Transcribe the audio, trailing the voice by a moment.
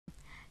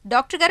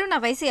Doctor గారు, నా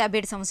వయసు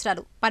 57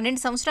 సంవత్సరాలు.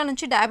 12 సంవత్సరాల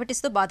నుంచి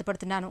డయాబెటీస్తో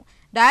బాధపడుతున్నాను.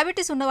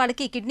 డయాబెటీస్ ఉన్న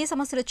వాళ్ళకి కిడ్నీ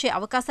సమస్యలు వచ్చే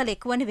అవకాశాలు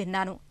ఎక్కువని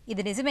విన్నాను.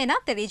 ఇది నిజమేనా?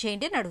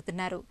 తెలియజేయండి అని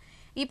అడుగుతున్నారు.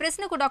 ఈ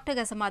ప్రశ్నకు డాక్టర్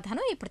గారి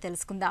సమాధానం ఇప్పుడు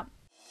తెలుసుకుందాం.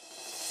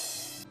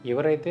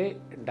 ఎవరైతే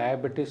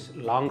డయాబెటీస్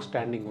లాంగ్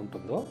స్టాండింగ్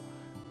ఉంటుందో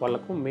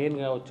వాళ్ళకు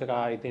మెయిన్గా వచ్చే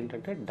అయితే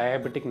ఏంటంటే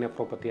డయాబెటిక్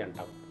నెఫ్రోపతి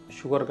అంటాం.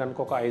 షుగర్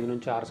కనుక ఒక 5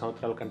 నుంచి 6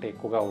 సంవత్సరాల కంటే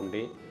ఎక్కువగా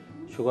ఉండి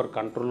షుగర్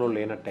కంట్రోల్లో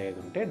లేనట్టు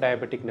అయ్యేది ఉంటే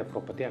డయాబెటిక్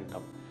నెఫ్రోపతి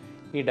అంటాం.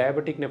 ఈ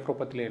డయాబెటిక్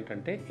నెఫ్రోపతిలో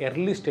ఏంటంటే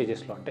ఎర్లీ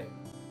స్టేజెస్లో, అంటే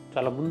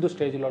చాలా ముందు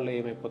స్టేజ్లలో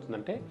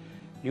ఏమైపోతుందంటే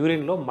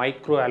యూరిన్లో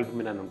మైక్రో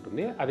ఆల్బుమిన్ అని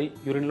ఉంటుంది. అది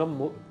యూరిన్లో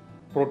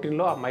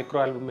ప్రోటీన్లో ఆ మైక్రో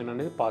ఆల్బుమిన్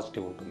అనేది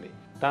పాజిటివ్ ఉంటుంది.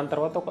 దాని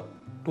తర్వాత ఒక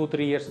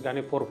 2-3 ఇయర్స్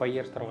కానీ 4-5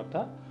 ఇయర్స్ తర్వాత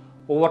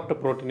ఓవర్ టు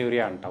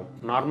ప్రోటీన్యూరియా అంటాం.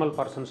 నార్మల్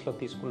పర్సన్స్లో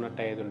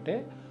తీసుకున్నట్టు అయ్యేది ఉంటే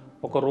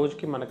ఒక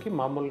రోజుకి మనకి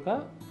మామూలుగా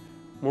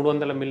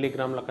 300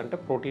 మిల్లీగ్రాముల కంటే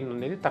ప్రోటీన్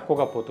అనేది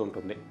తక్కువగా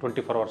పోతుంటుంది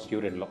 24 అవర్స్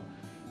యూరిన్లో.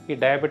 ఈ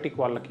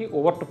డయాబెటిక్ వాళ్ళకి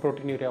ఓవర్ టు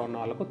ప్రోటీన్యూరియా ఉన్న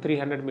వాళ్ళకు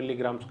 300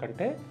 మిల్లీగ్రామ్స్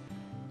కంటే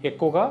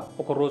ఎక్కువగా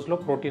ఒక రోజులో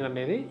ప్రోటీన్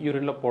అనేది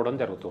యూరిన్లో పోవడం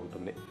జరుగుతూ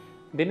ఉంటుంది.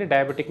 దీన్ని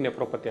డయాబెటిక్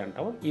నెఫ్రోపతి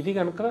అంటాం. ఇది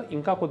కనుక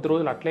ఇంకా కొద్ది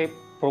రోజులు అట్లే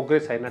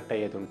ప్రోగ్రెస్ అయినట్టు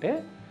అయ్యేది ఉంటే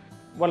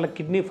వాళ్ళ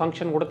కిడ్నీ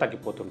ఫంక్షన్ కూడా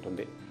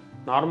తగ్గిపోతుంటుంది.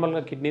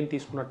 నార్మల్గా కిడ్నీని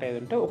తీసుకున్నట్టు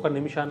అయ్యేది ఉంటే ఒక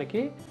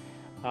నిమిషానికి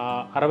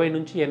 60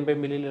 నుంచి 80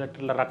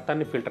 మిల్లీలీటర్ల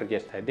రక్తాన్ని ఫిల్టర్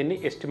చేస్తాయి. దీన్ని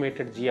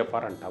ఎస్టిమేటెడ్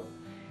GFR అంటాం.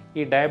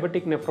 ఈ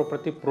డయాబెటిక్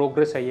నెఫ్రోపతి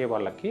ప్రోగ్రెస్ అయ్యే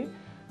వాళ్ళకి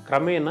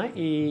క్రమేణా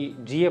ఈ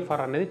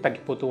GFR అనేది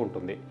తగ్గిపోతూ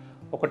ఉంటుంది.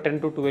 ఒక 10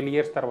 to 12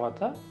 ఇయర్స్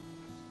తర్వాత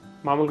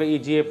మామూలుగా ఈ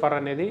GFR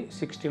అనేది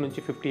 60 నుంచి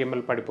 50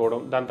 ml పడిపోవడం,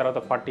 దాని తర్వాత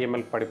 40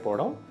 ml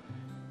పడిపోవడం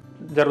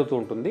జరుగుతూ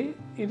ఉంటుంది.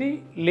 ఇది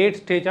late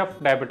stage of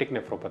diabetic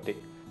nephropathy.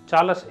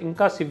 చాలా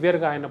ఇంకా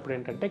సివియర్గా అయినప్పుడు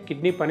ఏంటంటే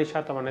కిడ్నీ పని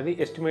శాతం అనేది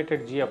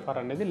ఎస్టిమేటెడ్ GFR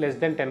అనేది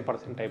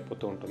 <10%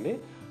 అయిపోతూ ఉంటుంది.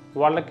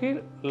 వాళ్ళకి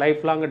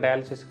లైఫ్ లాంగ్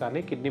డయాలసిస్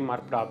కానీ కిడ్నీ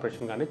మార్పిడి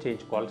ఆపరేషన్ కానీ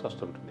చేయించుకోవాల్సి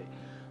వస్తుంటుంది.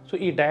 సో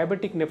ఈ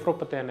డయాబెటిక్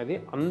నెఫ్రోపతి అనేది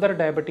అందరు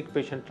డయాబెటిక్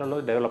పేషెంట్లలో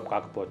డెవలప్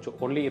కాకపోవచ్చు.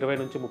 ఓన్లీ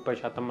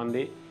 20-30%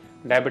 మంది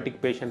డయాబెటిక్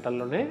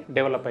పేషెంట్లలోనే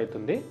డెవలప్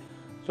అవుతుంది.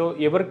 సో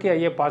ఎవరికి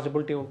అయ్యే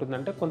పాసిబిలిటీ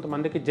ఉంటుందంటే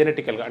కొంతమందికి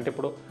జెనెటికల్గా, అంటే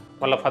ఇప్పుడు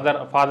వాళ్ళ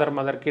ఫాదర్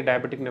మదర్కి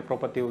డయాబెటిక్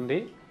నెఫ్రోపతి ఉంది,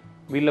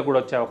 వీళ్ళకు కూడా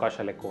వచ్చే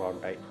అవకాశాలు ఎక్కువగా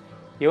ఉంటాయి.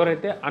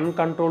 ఎవరైతే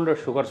అన్కంట్రోల్డ్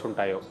షుగర్స్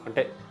ఉంటాయో,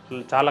 అంటే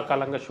చాలా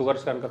కాలంగా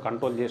షుగర్స్ కనుక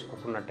కంట్రోల్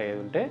చేసుకోకున్నట్టు ఏది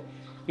ఉంటే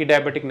ఈ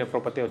డయాబెటిక్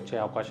నెఫ్రోపతి వచ్చే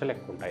అవకాశాలు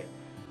ఎక్కువ ఉంటాయి.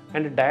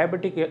 అండ్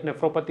డయాబెటిక్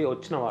నెఫ్రోపతి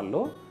వచ్చిన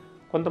వాళ్ళు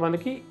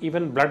కొంతమందికి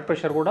ఈవెన్ బ్లడ్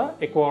ప్రెషర్ కూడా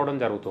ఎక్కువ అవడం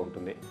జరుగుతూ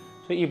ఉంటుంది.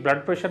 సో ఈ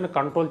బ్లడ్ ప్రెషర్ని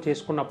కంట్రోల్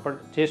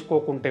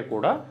చేసుకోకుంటే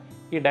కూడా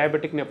ఈ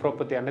డయాబెటిక్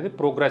నెఫ్రోపతి అనేది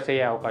ప్రోగ్రెస్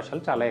అయ్యే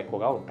అవకాశాలు చాలా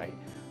ఎక్కువగా ఉంటాయి.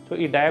 సో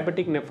ఈ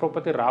డయాబెటిక్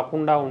నెఫ్రోపతి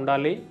రాకుండా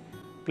ఉండాలి,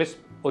 ప్లస్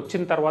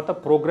వచ్చిన తర్వాత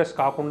ప్రోగ్రెస్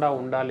కాకుండా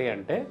ఉండాలి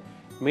అంటే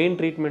మెయిన్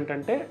ట్రీట్మెంట్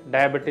అంటే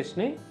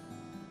డయాబెటీస్ని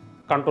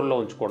కంట్రోల్లో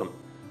ఉంచుకోవడం.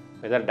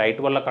 లేదా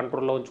డైట్ వల్ల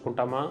కంట్రోల్లో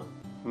ఉంచుకుంటామా,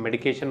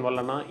 మెడికేషన్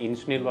వలన,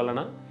 ఇన్సులిన్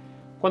వలన,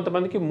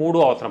 కొంతమందికి 3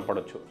 అవసరం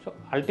పడవచ్చు. సో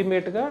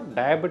అల్టిమేట్గా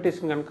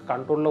డయాబెటీస్ని కనుక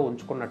కంట్రోల్లో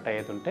ఉంచుకున్నట్టు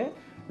అయ్యేదంటే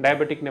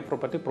డయాబెటిక్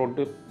నెఫ్రోపతి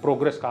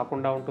ప్రోగ్రెస్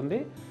కాకుండా ఉంటుంది.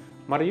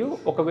 మరియు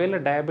ఒకవేళ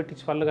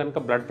డయాబెటీస్ వల్ల కనుక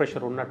బ్లడ్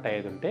ప్రెషర్ ఉన్నట్టు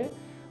అయ్యేదంటే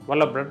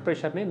వాళ్ళ బ్లడ్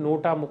ప్రెషర్ని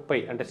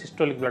 130, అంటే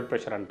సిస్టోలిక్ బ్లడ్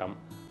ప్రెషర్ అంటాం,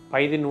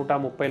 పైది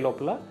 130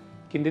 లోపల,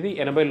 కిందిది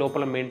 80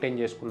 లోపల మెయింటైన్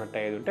చేసుకున్నట్టు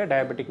అయ్యేదంటే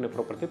డయాబెటిక్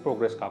నెఫ్రోపతి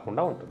ప్రోగ్రెస్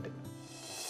కాకుండా ఉంటుంది.